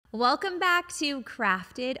Welcome back to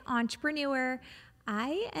Crafted Entrepreneur.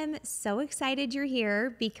 I am so excited you're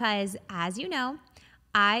here because, as you know,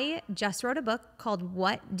 I just wrote a book called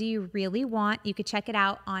What Do You Really Want? You could check it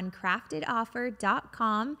out on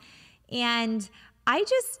craftedoffer.com. And I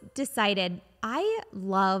just decided I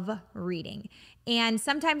love reading. And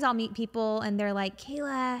sometimes I'll meet people and they're like,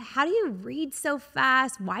 Cayla, how do you read so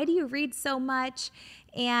fast? Why do you read so much?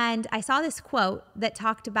 And I saw this quote that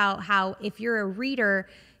talked about how if you're a reader,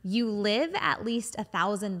 you live at least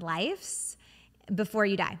 1,000 lives before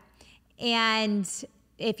you die. And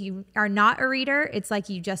if you are not a reader, it's like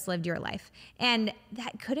you just lived your life. And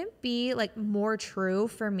that couldn't be like more true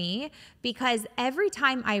for me, because every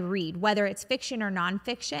time I read, whether it's fiction or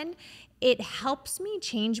nonfiction, it helps me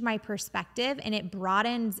change my perspective and it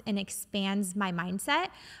broadens and expands my mindset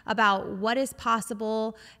about what is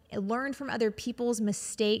possible. Learn from other people's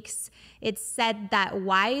mistakes. It's said that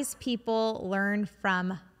wise people learn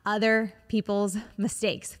from other people's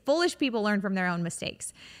mistakes. Foolish people learn from their own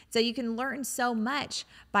mistakes. So you can learn so much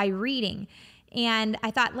by reading. And I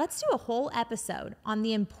thought, let's do a whole episode on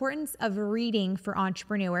the importance of reading for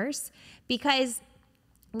entrepreneurs, because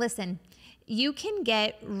listen, you can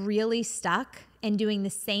get really stuck in doing the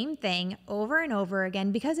same thing over and over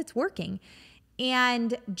again because it's working.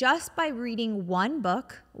 And just by reading one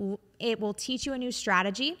book, it will teach you a new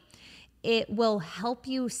strategy. It will help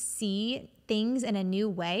you see things in a new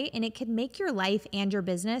way, and it can make your life and your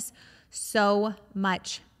business so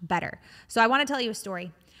much better. So I want to tell you a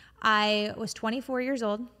story. I was 24 years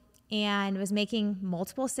old and was making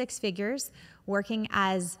multiple six figures working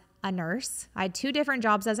as a nurse. I had 2 different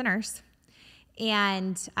jobs as a nurse,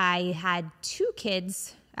 and I had 2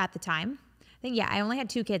 kids at the time. I only had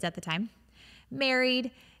 2 kids at the time,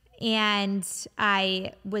 married. And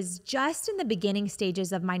I was just in the beginning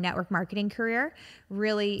stages of my network marketing career,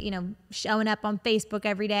 really, showing up on Facebook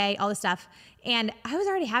every day, all this stuff. And I was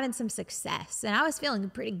already having some success and I was feeling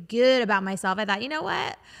pretty good about myself. I thought, you know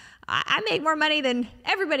what? I make more money than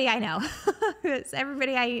everybody I know.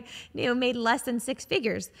 Everybody I knew made less than 6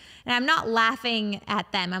 figures. And I'm not laughing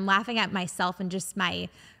at them. I'm laughing at myself and just my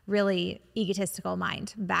really egotistical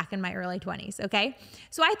mind back in my early 20s. Okay.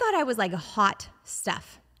 So I thought I was like hot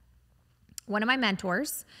stuff. One of my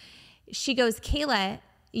mentors, she goes, Cayla,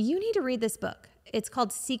 you need to read this book. It's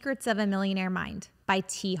called Secrets of a Millionaire Mind by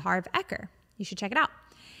T. Harv Eker. You should check it out.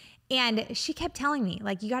 And she kept telling me,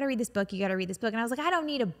 like, you got to read this book. You got to read this book. And I was like, I don't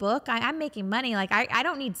need a book. I'm making money. Like, I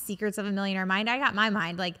don't need Secrets of a Millionaire Mind. I got my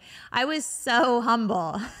mind. Like, I was so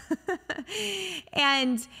humble.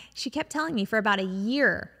 And she kept telling me for about a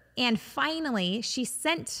year. And finally, she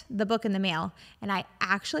sent the book in the mail. And I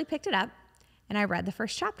actually picked it up and I read the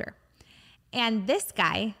first chapter. And this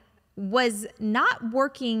guy was not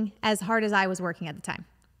working as hard as I was working at the time.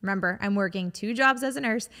 Remember, I'm working 2 jobs as a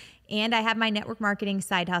nurse, and I have my network marketing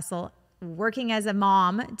side hustle, working as a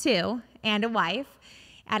mom too, and a wife.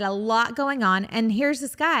 I had a lot going on. And here's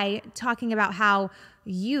this guy talking about how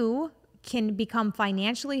you can become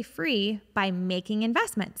financially free by making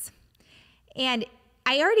investments. And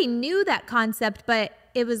I already knew that concept, but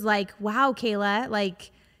it was like, wow, Cayla,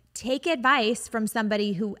 like, take advice from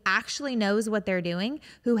somebody who actually knows what they're doing,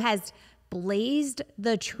 who has blazed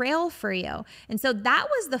the trail for you. And so that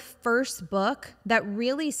was the first book that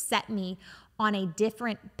really set me on a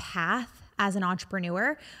different path as an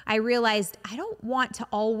entrepreneur. I realized I don't want to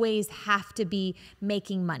always have to be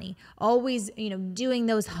making money, always, doing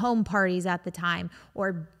those home parties at the time,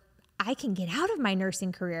 or I can get out of my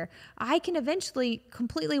nursing career. I can eventually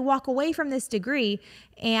completely walk away from this degree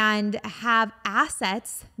and have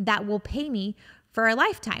assets that will pay me for a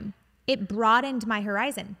lifetime. It broadened my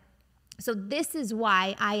horizon. So this is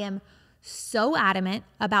why I am so adamant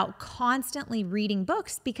about constantly reading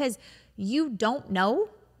books, because you don't know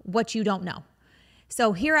what you don't know.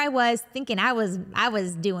 So here I was thinking I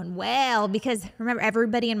was doing well, because remember,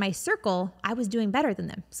 everybody in my circle, I was doing better than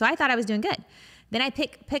them. So I thought I was doing good. Then I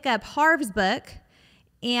pick up Harv's book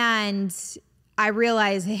and I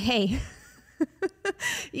realize, hey,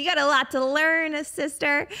 you got a lot to learn,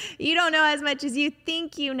 sister. You don't know as much as you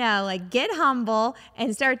think you know. Like, get humble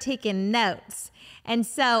and start taking notes. And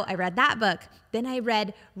so I read that book. Then I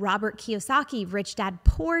read Robert Kiyosaki, Rich Dad,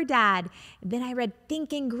 Poor Dad. Then I read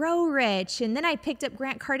Think and Grow Rich. And then I picked up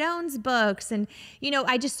Grant Cardone's books. And,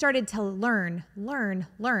 I just started to learn.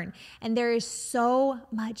 And there is so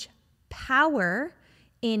much power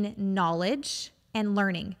in knowledge and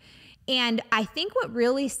learning. And I think what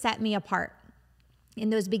really set me apart in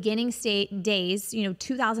those beginning days,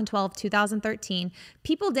 2012, 2013,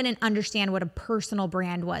 people didn't understand what a personal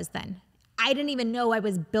brand was then. I didn't even know I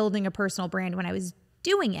was building a personal brand when I was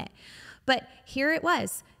doing it. But here it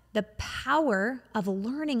was. the power of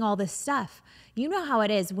learning all this stuff. You know how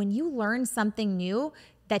it is when you learn something new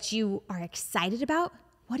that you are excited about.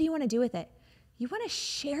 What do you want to do with it? You want to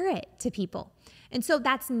share it to people. And so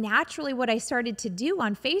that's naturally what I started to do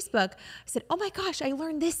on Facebook. I said, oh my gosh, I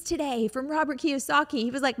learned this today from Robert Kiyosaki.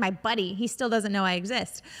 He was like my buddy. He still doesn't know I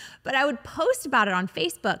exist. But I would post about it on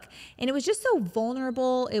Facebook. And it was just so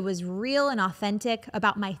vulnerable. It was real and authentic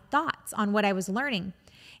about my thoughts on what I was learning.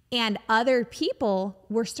 And other people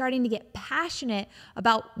were starting to get passionate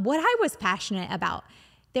about what I was passionate about.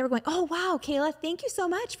 They were going, oh wow, Cayla, thank you so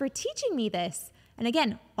much for teaching me this. And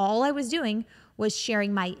again, all I was doing was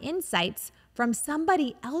sharing my insights from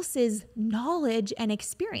somebody else's knowledge and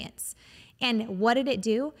experience. And what did it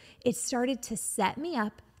do? It started to set me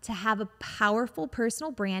up to have a powerful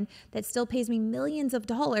personal brand that still pays me millions of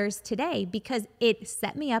dollars today because it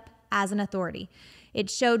set me up as an authority. It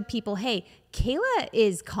showed people, hey, Cayla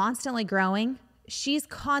is constantly growing. She's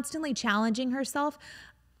constantly challenging herself.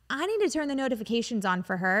 I need to turn the notifications on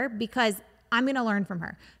for her because I'm going to learn from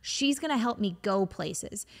her. She's going to help me go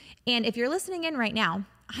places. And if you're listening in right now,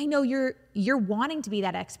 I know you're wanting to be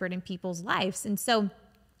that expert in people's lives. And so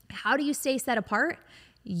how do you stay set apart?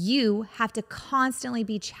 You have to constantly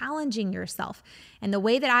be challenging yourself. And the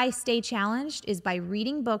way that I stay challenged is by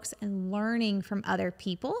reading books and learning from other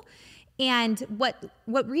people. And what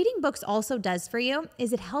reading books also does for you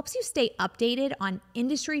is it helps you stay updated on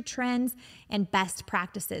industry trends and best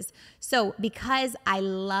practices. So because I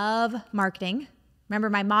love marketing, remember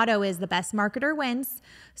my motto is the best marketer wins.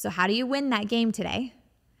 So how do you win that game today?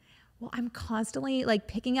 Well, I'm constantly like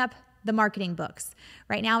picking up the marketing books.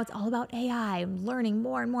 Right now, it's all about AI. I'm learning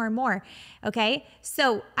more and more and more. Okay.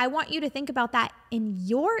 So I want you to think about that in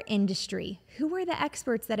your industry. Who are the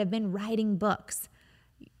experts that have been writing books?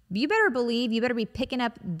 You better believe you better be picking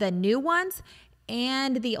up the new ones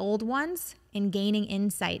and the old ones and gaining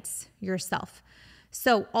insights yourself.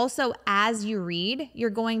 So also as you read, you're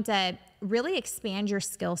going to really expand your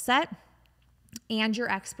skill set and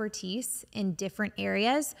your expertise in different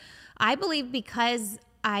areas. I believe because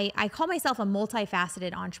I call myself a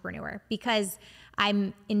multifaceted entrepreneur because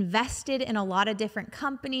I'm invested in a lot of different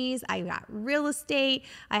companies. I got real estate.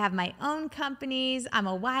 I have my own companies. I'm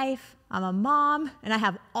a wife. I'm a mom. And I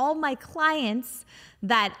have all my clients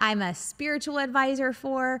that I'm a spiritual advisor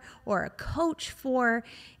for or a coach for.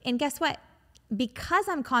 And guess what? Because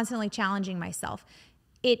I'm constantly challenging myself,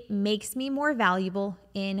 it makes me more valuable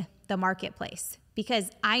in the marketplace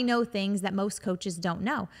because I know things that most coaches don't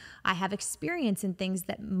know. I have experience in things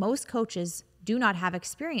that most coaches do not have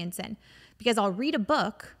experience in because I'll read a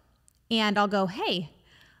book and I'll go, hey,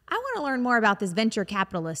 I want to learn more about this venture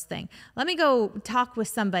capitalist thing. Let me go talk with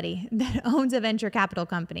somebody that owns a venture capital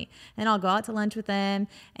company. And I'll go out to lunch with them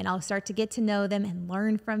and I'll start to get to know them and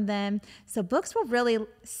learn from them. So books will really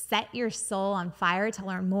set your soul on fire to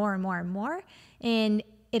learn more and more and more. And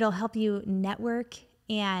it'll help you network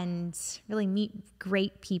and really meet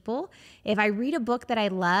great people. If I read a book that I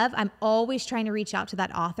love, I'm always trying to reach out to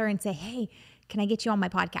that author and say, hey, can I get you on my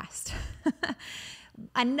podcast?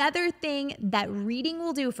 Another thing that reading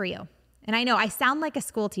will do for you, and I know I sound like a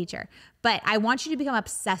school teacher, but I want you to become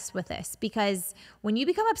obsessed with this because when you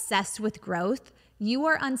become obsessed with growth, you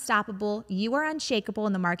are unstoppable, you are unshakable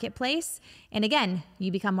in the marketplace, and again,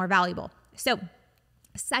 you become more valuable. So,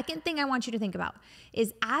 second thing I want you to think about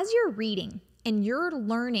is as you're reading and you're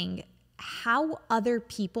learning how other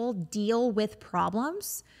people deal with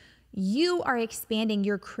problems, you are expanding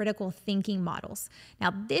your critical thinking models.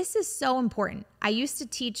 Now, this is so important. I used to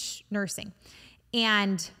teach nursing,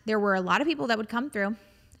 and there were a lot of people that would come through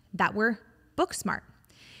that were book smart.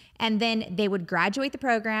 And then they would graduate the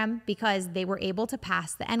program because they were able to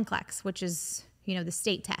pass the NCLEX, which is, the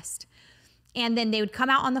state test. And then they would come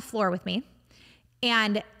out on the floor with me,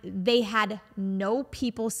 and they had no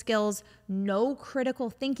people skills, no critical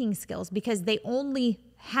thinking skills because they only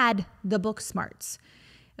had the book smarts.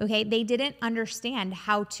 Okay, they didn't understand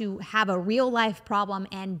how to have a real life problem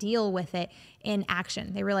and deal with it in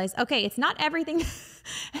action. They realized, okay, it's not everything.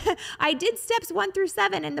 I did steps 1 through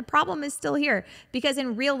 7 and the problem is still here because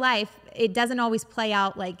in real life, it doesn't always play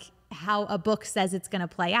out like how a book says it's going to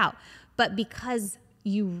play out. But because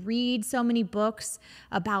you read so many books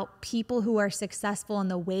about people who are successful and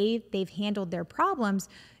the way they've handled their problems,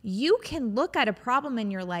 you can look at a problem in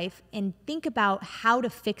your life and think about how to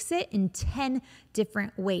fix it in 10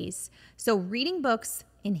 different ways. So reading books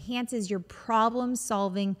enhances your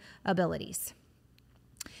problem-solving abilities.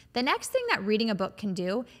 The next thing that reading a book can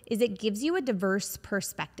do is it gives you a diverse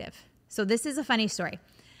perspective. So this is a funny story.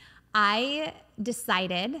 I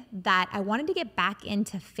decided that I wanted to get back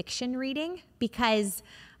into fiction reading because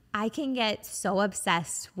I can get so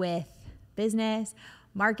obsessed with business,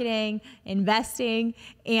 marketing, investing,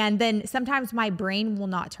 and then sometimes my brain will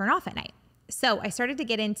not turn off at night. So I started to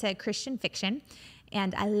get into Christian fiction,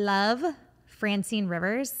 and I love Francine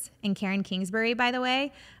Rivers and Karen Kingsbury, by the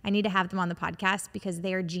way. I need to have them on the podcast because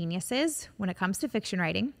they are geniuses when it comes to fiction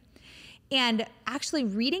writing. And actually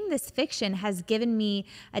reading this fiction has given me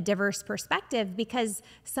a diverse perspective because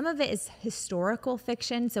some of it is historical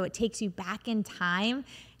fiction, so it takes you back in time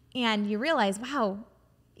and you realize, wow,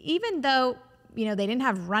 even though, they didn't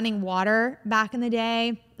have running water back in the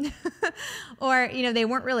day or, they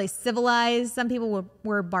weren't really civilized. Some people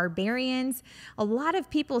were barbarians. A lot of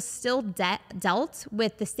people still dealt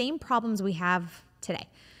with the same problems we have today.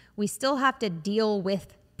 We still have to deal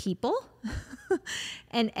with people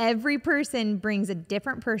and every person brings a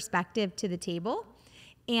different perspective to the table.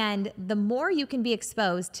 And the more you can be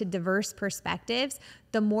exposed to diverse perspectives,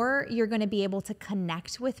 the more you're going to be able to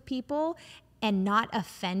connect with people and not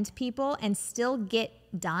offend people and still get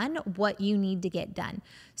done what you need to get done.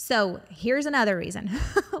 So here's another reason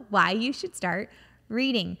why you should start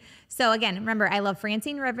reading. So again, remember, I love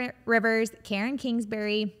Francine Rivers, Karen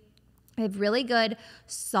Kingsbury. They have really good,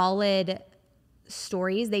 solid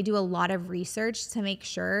stories. They do a lot of research to make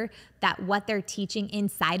sure that what they're teaching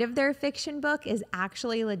inside of their fiction book is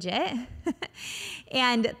actually legit.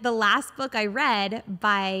 And the last book I read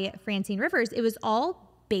by Francine Rivers, it was all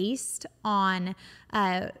based on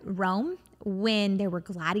Rome when there were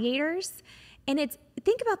gladiators. And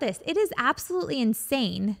think about this. It is absolutely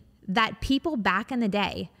insane that people back in the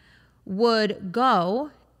day would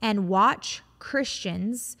go and watch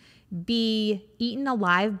Christians be eaten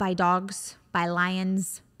alive by dogs, by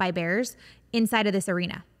lions, by bears inside of this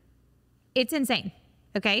arena. It's insane,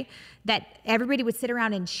 okay? That everybody would sit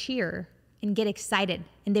around and cheer and get excited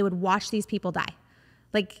and they would watch these people die.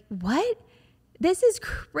 Like, what? This is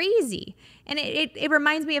crazy. And it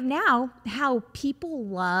reminds me of now how people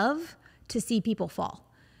love to see people fall.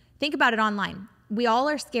 Think about it online. We all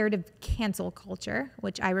are scared of cancel culture,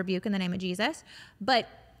 which I rebuke in the name of Jesus. But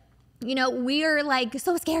we are like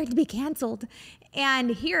so scared to be canceled.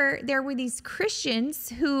 And there were these Christians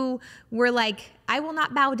who were like, I will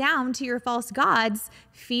not bow down to your false gods.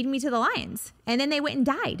 Feed me to the lions. And then they went and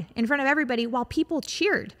died in front of everybody while people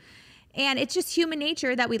cheered. And it's just human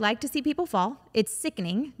nature that we like to see people fall. It's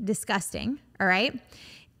sickening, disgusting. All right.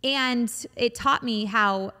 And it taught me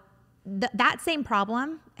how that same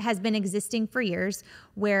problem has been existing for years,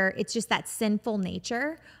 where it's just that sinful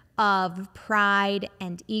nature of pride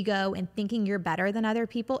and ego and thinking you're better than other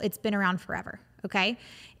people. It's been around forever, okay?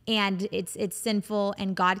 And it's sinful,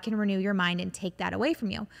 and God can renew your mind and take that away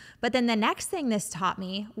from you. But then the next thing this taught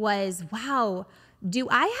me was, wow, do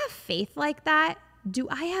I have faith like that? Do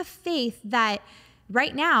I have faith that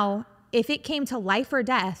right now, if it came to life or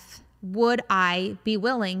death, would I be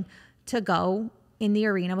willing to go in the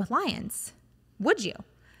arena with lions? Would you?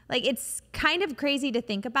 Like, it's kind of crazy to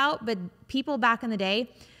think about, but people back in the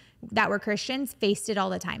day that were Christians faced it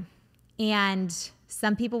all the time. And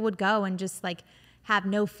some people would go and just like have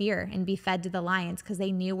no fear and be fed to the lions because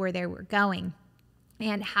they knew where they were going.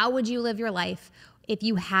 And how would you live your life if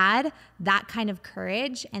you had that kind of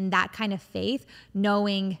courage and that kind of faith,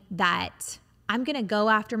 knowing that I'm going to go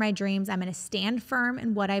after my dreams, I'm going to stand firm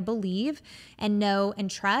in what I believe, and know and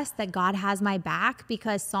trust that God has my back,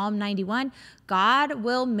 because Psalm 91, God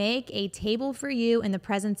will make a table for you in the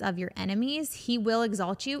presence of your enemies. He will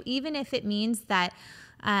exalt you, even if it means that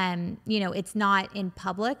it's not in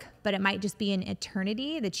public, but it might just be in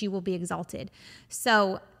eternity that you will be exalted.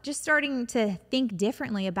 So just starting to think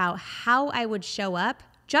differently about how I would show up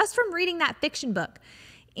just from reading that fiction book.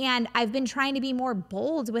 And I've been trying to be more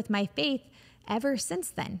bold with my faith ever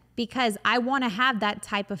since then, because I want to have that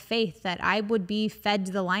type of faith that I would be fed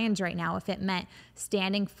to the lions right now if it meant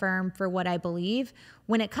standing firm for what I believe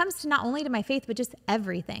when it comes to not only to my faith, but just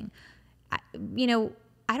everything.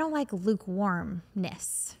 I don't like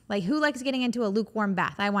lukewarmness. Like, who likes getting into a lukewarm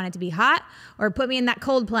bath? I want it to be hot, or put me in that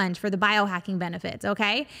cold plunge for the biohacking benefits,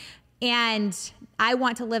 okay? And I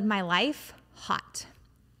want to live my life hot,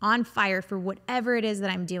 on fire for whatever it is that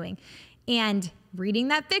I'm doing. And reading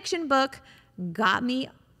that fiction book got me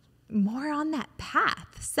more on that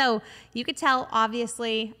path. So you could tell,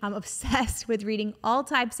 obviously, I'm obsessed with reading all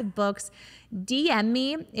types of books. DM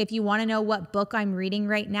me if you want to know what book I'm reading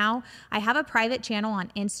right now. I have a private channel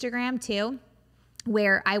on Instagram too,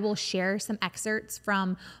 where I will share some excerpts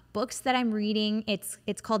from books that I'm reading.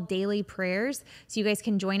 It's called Daily Prayers, so you guys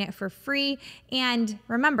can join it for free. And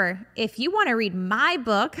remember, if you want to read my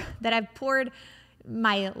book that I've poured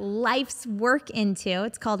my life's work into,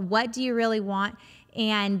 it's called What Do You Really Want?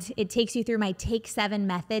 And it takes you through my Take 7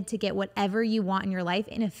 method to get whatever you want in your life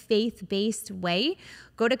in a faith-based way.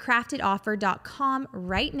 Go to craftedoffer.com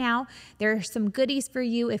right now. There are some goodies for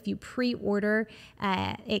you if you pre-order.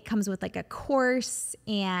 It comes with like a course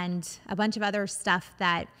and a bunch of other stuff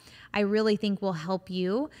that I really think will help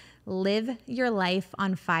you live your life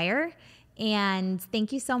on fire. And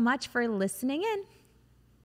thank you so much for listening in.